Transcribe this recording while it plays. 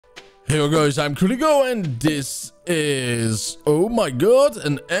Hey guys, I'm Kurigo and this is, oh my god,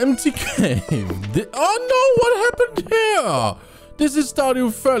 an empty cave. Oh no, what happened here? This is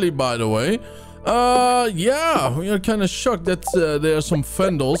Stardew Valley, by the way. Yeah, we are kind of shocked that there are some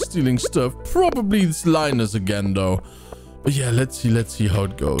vandals stealing stuff. Probably it's Linus again though. But yeah, let's see how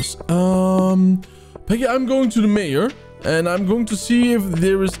it goes. Peggy, I'm going to the mayor and I'm going to see if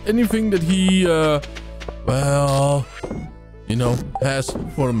there is anything that he, well, you know, has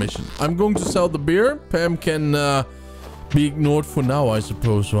for a mission. I'm going to sell the beer. Pam can be ignored for now, I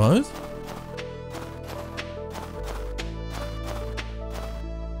suppose, right?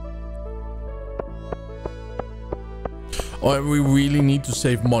 Oh, and we really need to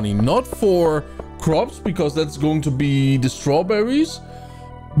save money. Not for crops, because that's going to be the strawberries.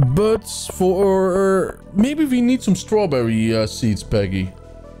 But for... maybe we need some strawberry seeds, Peggy.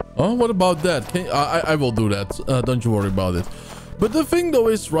 Oh, what about that? I will do that. Don't you worry about it. But the thing though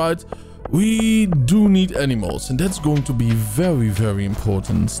is, right, we do need animals. And that's going to be very, very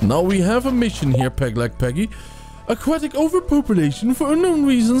important. Now we have a mission here, Peggy. Aquatic overpopulation for unknown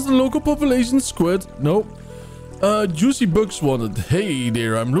reasons. The local population squid. No. Juicy bugs wanted. Hey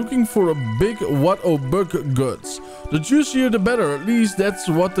there, I'm looking for a big bug goods. The juicier the better. At least that's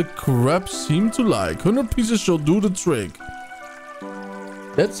what the crabs seem to like. 100 pieces shall do the trick.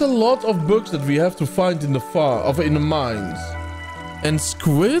 That's a lot of bugs that we have to find in the in the mines. And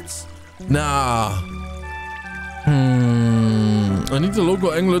squids? Nah. I need a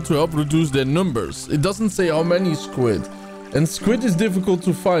local angler to help reduce their numbers. It doesn't say how many squid. And squid is difficult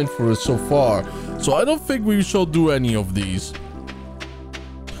to find for us so far. So I don't think we shall do any of these.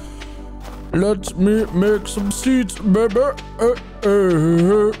 Let me make some seeds, baby.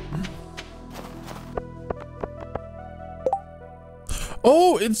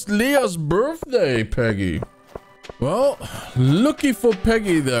 Oh, it's Leah's birthday, Peggy. Well, lucky for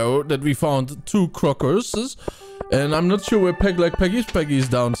Peggy, though, that we found 2 crocuses. And I'm not sure where Peggy is. Peggy is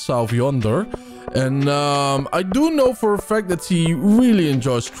down south yonder. And I do know for a fact that he really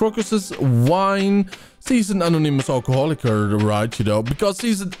enjoys crocuses, wine. She's an anonymous alcoholic, right, you know, because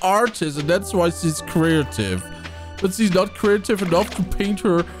she's an artist and that's why she's creative. But she's not creative enough to paint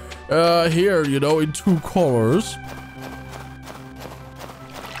her hair, you know, in 2 colors.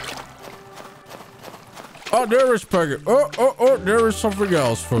 Oh, there is Peggy. Oh, there is something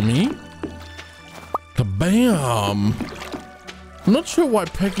else for me. Bam! I'm not sure why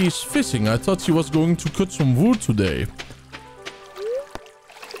Peggy is fishing. I thought she was going to cut some wood today.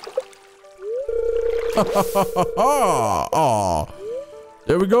 Oh,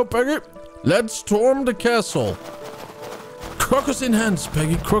 there we go, Peggy. Let's storm the castle. Crocus in hands,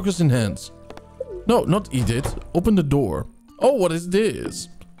 Peggy. Crocus in hands. No, not eat it. Open the door. Oh, what is this?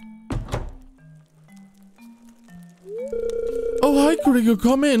 Oh, hi, Kurigo.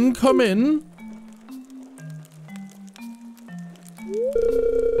 Come in. Come in.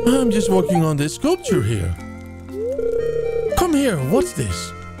 I'm just working on this sculpture here. Come here. What's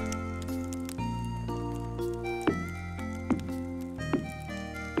this?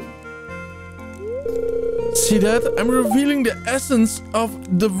 See that? I'm revealing the essence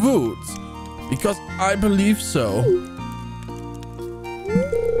of the wood. Because I believe so.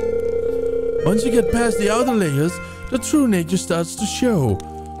 Once you get past the outer layers, the true nature starts to show.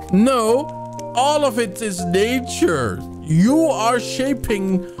 No, all of it is nature. You are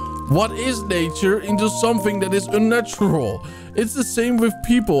shaping what is nature into something that is unnatural. It's the same with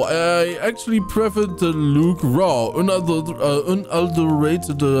people. I actually prefer to look raw,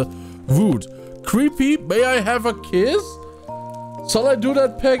 unadulterated wood. Creepy? May I have a kiss? Shall I do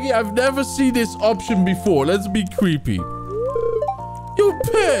that, Peggy? I've never seen this option before. Let's be creepy. You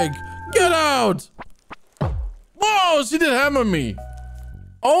pig! Get out! Whoa, she did hammer me.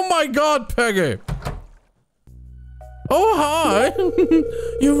 Oh my god, Peggy. Oh, hi.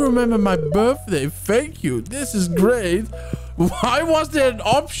 You remember my birthday. Thank you. This is great. Why was there an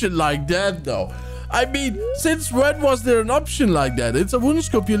option like that, though? I mean, since when was there an option like that? It's a wooden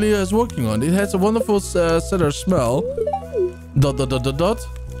sculpture Leah is working on. It has a wonderful cedar smell. ...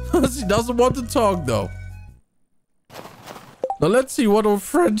 She doesn't want to talk, though. Now, let's see what our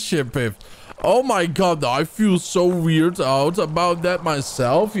friendship is. Oh my god, I feel so weird out about that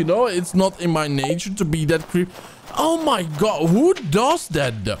myself. You know, it's not in my nature to be that creepy. Oh my god, who does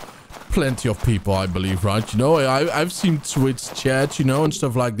that? Plenty of people, I believe, right? You know, I've seen Twitch chat, you know, and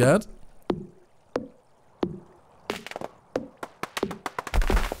stuff like that.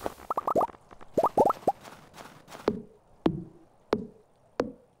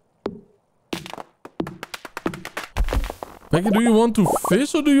 Peggy, do you want to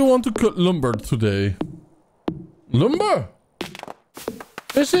fish or do you want to cut lumber today? Lumber?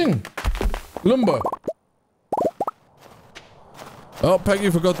 Fishing? Lumber. Oh, Peggy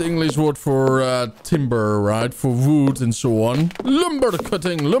forgot the English word for timber, right? For wood and so on. Lumber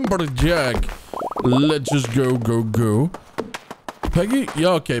cutting, lumberjack. Let's just go. Peggy?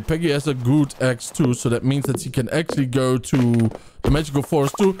 Yeah, okay. Peggy has a good axe too, so that means that she can actually go to the magical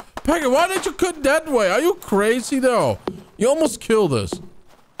forest too. Peggy, why did you cut that way? Are you crazy though? You almost killed us.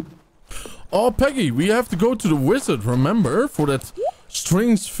 Oh, Peggy, we have to go to the wizard, remember? For that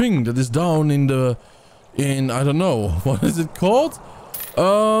strange thing that is down in the... I don't know. What is it called?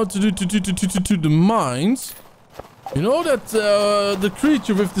 To the mines. You know that the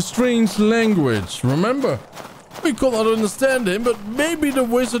creature with the strange language, remember? We could not understand him, but maybe the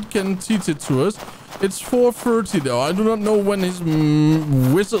wizard can teach it to us. It's 4:30 though. I do not know when his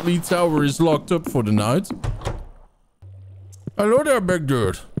wizardly tower is locked up for the night. Hello there, big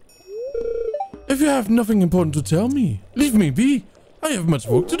dude. If you have nothing important to tell me, leave me be. I have much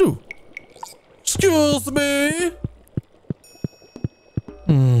work to do. Excuse me?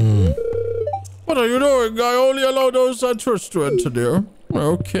 What are you doing? I only allow those I trust to enter there.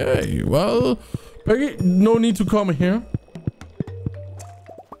 Okay, well, Peggy, no need to come here.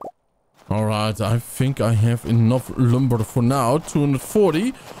 Alright, I think I have enough lumber for now.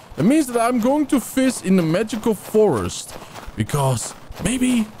 240. That means that I'm going to fish in the magical forest. Because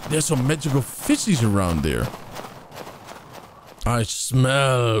maybe there's some magical fishies around there. I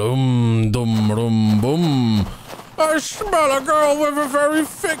smell dum rum bum. I smell a girl with a very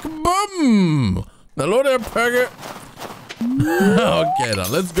thick bum. Hello there, Peggy. Okay, now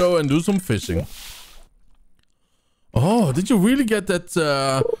let's go and do some fishing. Oh, did you really get that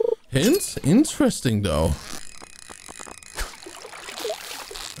hint? Interesting, though.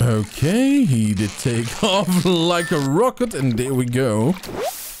 Okay, he did take off like a rocket, and there we go.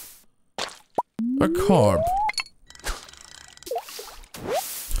 A carp.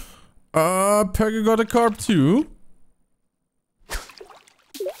 Peggy got a carp too.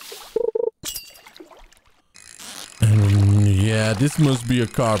 And yeah, this must be a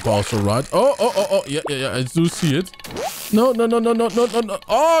carp also, right? Oh, yeah, I do see it. No.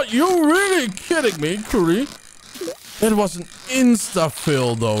 Oh, you really kidding me, Curry? That was an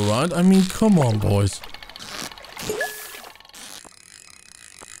insta-fill though, right? I mean, come on, boys.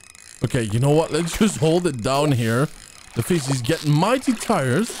 Okay, you know what? Let's just hold it down here. The fish is getting mighty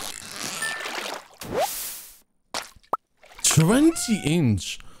tired.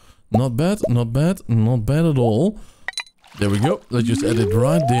 20-inch. Not bad at all. There we go. Let's just add it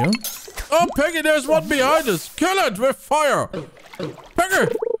right there. Oh, Peggy, there's one behind us. Kill it with fire.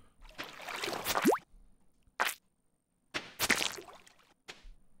 Peggy!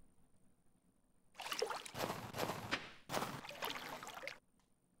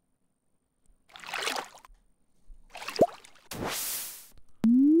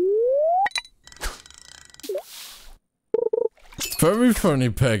 Very funny,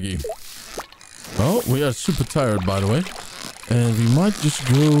 Peggy. Oh, we are super tired, by the way. And we might just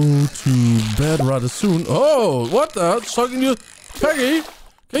go to bed rather soon. Oh, what the? Sucking you. Peggy,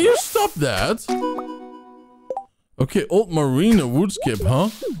 can you stop that? Okay, old marina wood skip, huh?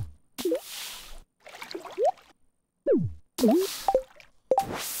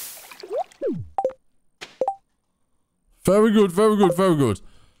 Very good.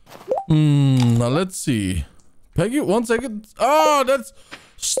 Now let's see. Peggy, 1 second. Oh, that's...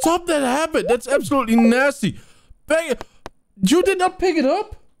 Stop that habit. That's absolutely nasty. Peggy, you did not pick it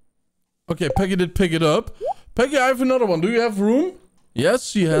up? Okay, Peggy did pick it up. Peggy, I have another one. Do you have room? Yes,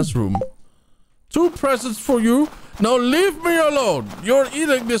 she has room. 2 presents for you. Now leave me alone. You're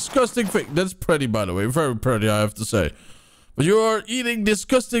eating disgusting figs. That's pretty, by the way. Very pretty, I have to say. But you are eating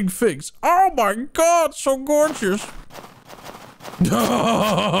disgusting figs. Oh my god, so gorgeous.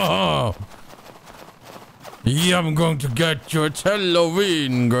 Yeah, I'm going to get you. It's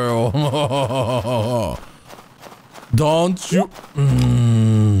Halloween, girl. Don't you...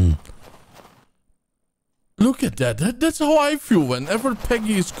 Look at that. That's how I feel whenever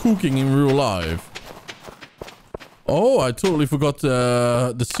Peggy is cooking in real life. Oh, I totally forgot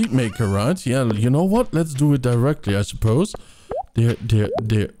the seed maker, right? Yeah, you know what? Let's do it directly, I suppose. There.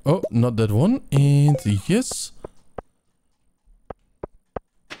 Oh, not that one. And yes.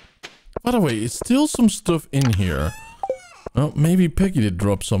 By the way, it's still some stuff in here. Oh, maybe Peggy did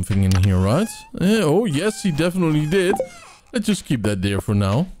drop something in here, right? Oh, yes, he definitely did. Let's just keep that there for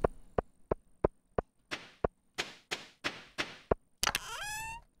now.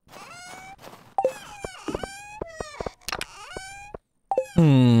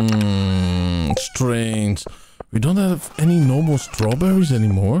 Strange. We don't have any normal strawberries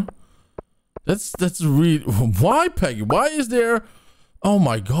anymore. That's really... Why, Peggy? Why is there Oh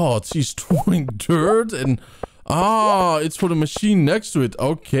my god, she's throwing dirt and... Ah, it's for the machine next to it.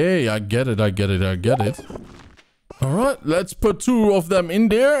 Okay, I get it. Alright, let's put 2 of them in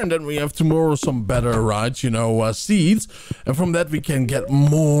there. And then we have tomorrow some better, right, you know, seeds. And from that we can get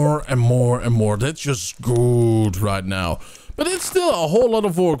more and more and more. That's just good right now. But it's still a whole lot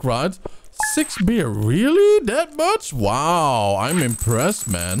of work, right? 6 beer, really? That much? Wow, I'm impressed,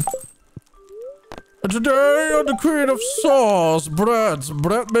 man. Today on the creative sauce,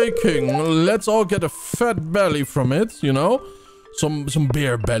 bread making. Let's all get a fat belly from it, you know? Some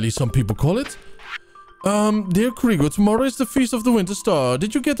beer belly, some people call it. Dear Kurigo, tomorrow is the Feast of the Winter Star.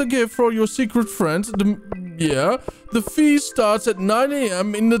 Did you get a gift for your secret friend? Yeah. The feast starts at 9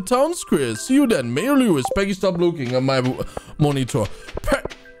 AM in the town square. See you then. Mayor Lewis. Peggy, stop looking at my monitor.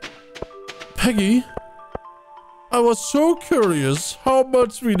 Peggy? I was so curious how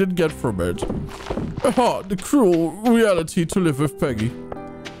much we did get from it. The cruel reality to live with Peggy.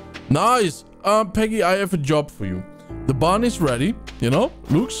 Nice. Peggy, I have a job for you. The barn is ready, you know,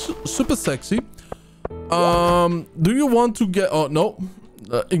 looks super sexy. Do you want to get... Oh, no.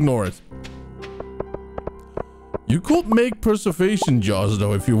 Ignore it. You could make preservation jars,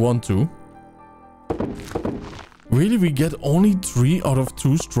 though, if you want to. Really, we get only 3 out of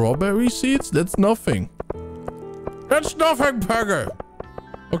 2 strawberry seeds? That's nothing. That's nothing, Peggy.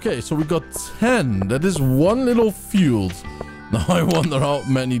 Okay, so we got 10. That is 1 little field. Now I wonder how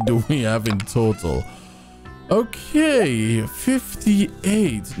many do we have in total. Okay,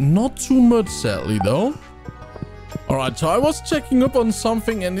 58. Not too much, sadly, though. Alright, so I was checking up on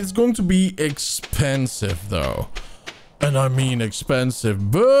something and it's going to be expensive, though. And I mean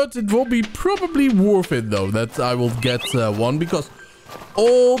expensive, but it will be probably worth it, though, that I will get one, because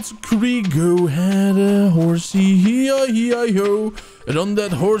old Kurigo had a horsey, hee-hi-hee-hi-ho. And on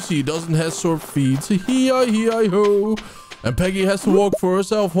that horsey, he doesn't have short feet, hee-hi-hee-hi-ho. And Peggy has to walk for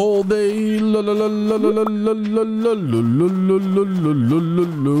herself all day. La la la la la la la la la la la la la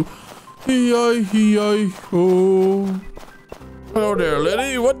la. Hi-hi-hi-ho. Hello there,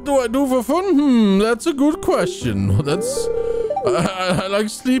 lady. What do I do for fun? That's a good question. That's... I like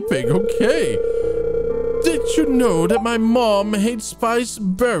sleeping. Okay. Did you know that my mom hates spice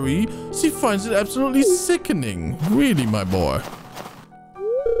berry? She finds it absolutely sickening. Really, my boy.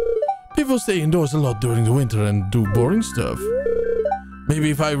 People stay indoors a lot during the winter and do boring stuff. Maybe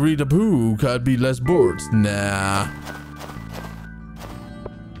if I read a book, I'd be less bored. Nah.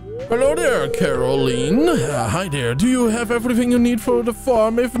 Hello there, Caroline. Hi there. Do you have everything you need for the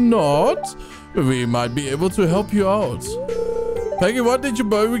farm? If not, we might be able to help you out. Peggy, what did you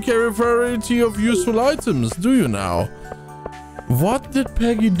buy? We carry a variety of useful items. Do you now? What did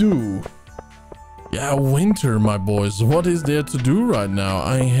Peggy do? Yeah, winter, my boys. What is there to do right now?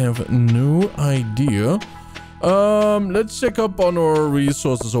 I have no idea. Let's check up on our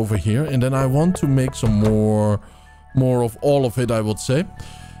resources over here. And then I want to make some more of all of it, I would say.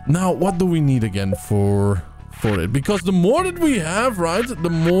 Now, what do we need again for it? Because the more that we have, right, the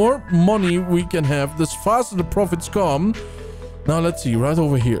more money we can have, the faster the profits come. Now, let's see, right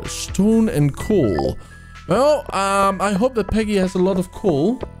over here. Stone and coal. Well, I hope that Peggy has a lot of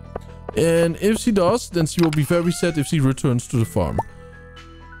coal. And if she does, then she will be very sad if she returns to the farm.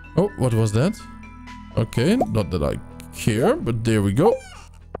 Oh, what was that? Okay, not that I care, but there we go.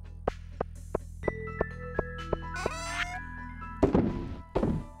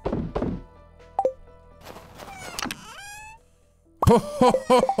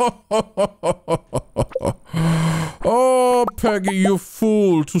 Oh, Peggy, you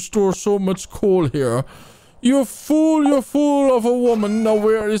fool, to store so much coal here. You fool of a woman. Now,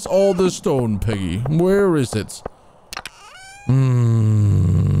 where is all the stone, Peggy? Where is it?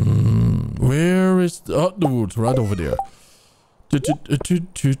 Where is... Oh, the wood, right over there.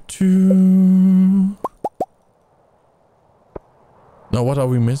 Now, what are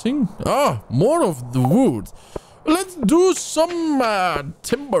we missing? Ah, more of the wood. Let's do some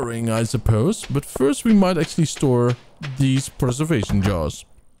timbering, I suppose. But first, we might actually store these preservation jars.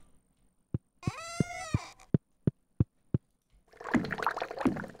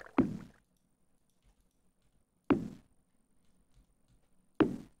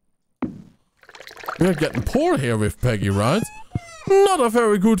 We're getting poor here with Peggy, right? Not a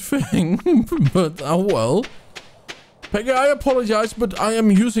very good thing, but oh well. Peggy, I apologize, but I am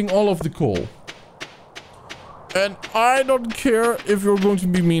using all of the coal. And I don't care if you're going to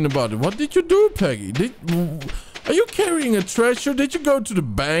be mean about it. What did you do, Peggy? Are you carrying a treasure? Did you go to the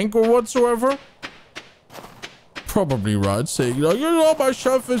bank or whatsoever? Probably right, saying, you know, my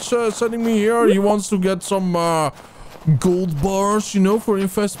chef is sending me here. He wants to get some gold bars, you know, for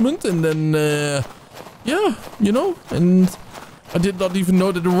investment. And then, yeah, you know, and I did not even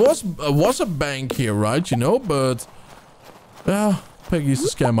know that there was a bank here, right? You know, but... Yeah, Peggy's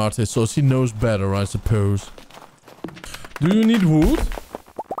a scam artist, so she knows better, I suppose. Do you need wood?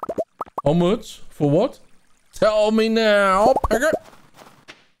 How much? For what? Tell me now, Peggy.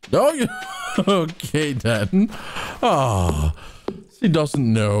 No, you... Okay, then. Ah, she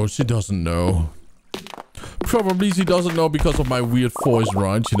doesn't know. She doesn't know. Probably she doesn't know because of my weird voice,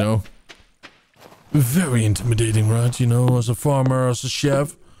 right? You know? Very intimidating, right? You know, as a farmer, as a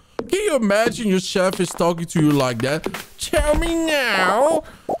chef. Can you imagine your chef is talking to you like that? Tell me now.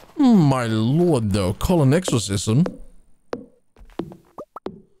 My lord, though. Call an exorcism.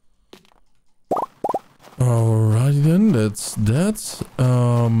 Alrighty then, that's that.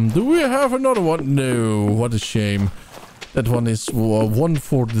 Do we have another one? No, what a shame. That one is one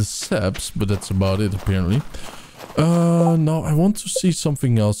for the saps, but that's about it apparently. No, I want to see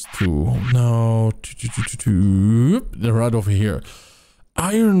something else too. No, they're right over here.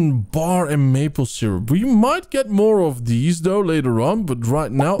 Iron bar and maple syrup. We might get more of these though later on, but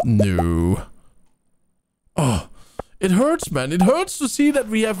right now, no. Oh, it hurts, man. It hurts to see that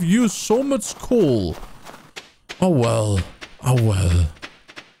we have used so much coal. Oh well. Oh well.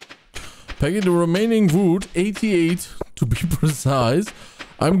 Peggy, the remaining wood, 88 to be precise,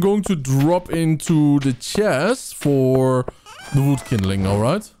 I'm going to drop into the chest for the wood kindling,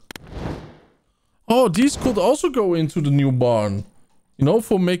 alright? Oh, these could also go into the new barn. You know,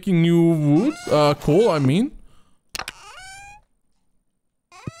 for making new wood. Coal, I mean.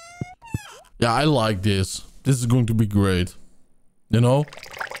 Yeah, I like this. This is going to be great. You know?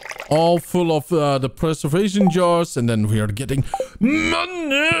 All full of the preservation jars, and then we are getting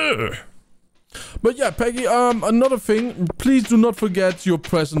money. But yeah, Peggy, another thing, please do not forget your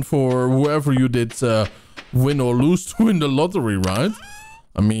present for whoever you did win or lose to in the lottery, right?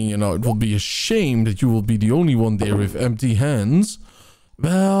 I mean, you know, it will be a shame that you will be the only one there with empty hands.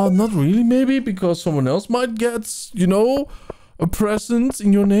 Well, not really, maybe, because someone else might get, you know, a present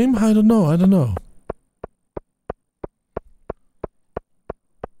in your name. I don't know, I don't know.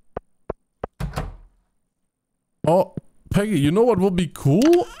 Oh, Peggy, you know what would be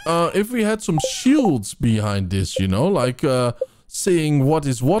cool? If we had some shields behind this, you know? Like, saying what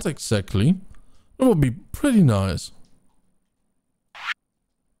is what exactly. That would be pretty nice.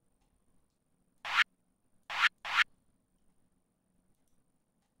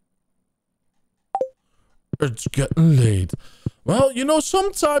 It's getting late. Well, you know,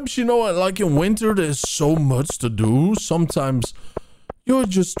 sometimes, you know, like in winter, there's so much to do. Sometimes... you're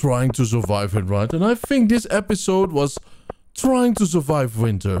just trying to survive it, right? And I think this episode was trying to survive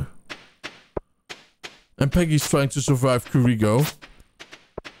winter. And Peggy's trying to survive Kurigo.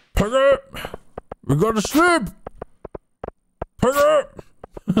 Peggy! We gotta sleep! Peggy!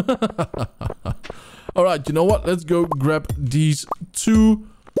 Alright, you know what? Let's go grab these two.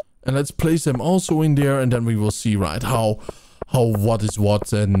 And let's place them also in there. And then we will see, right, how what is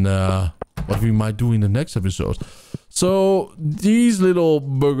what. And what we might do in the next episode. So, these little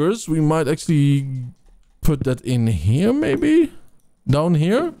buggers, we might actually put that in here, maybe? Down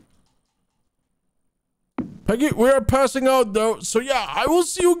here? Peggy, we are passing out, though. So, yeah, I will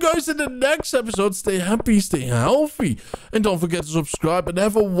see you guys in the next episode. Stay happy, stay healthy. And don't forget to subscribe and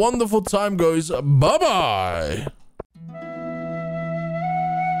have a wonderful time, guys. Bye-bye.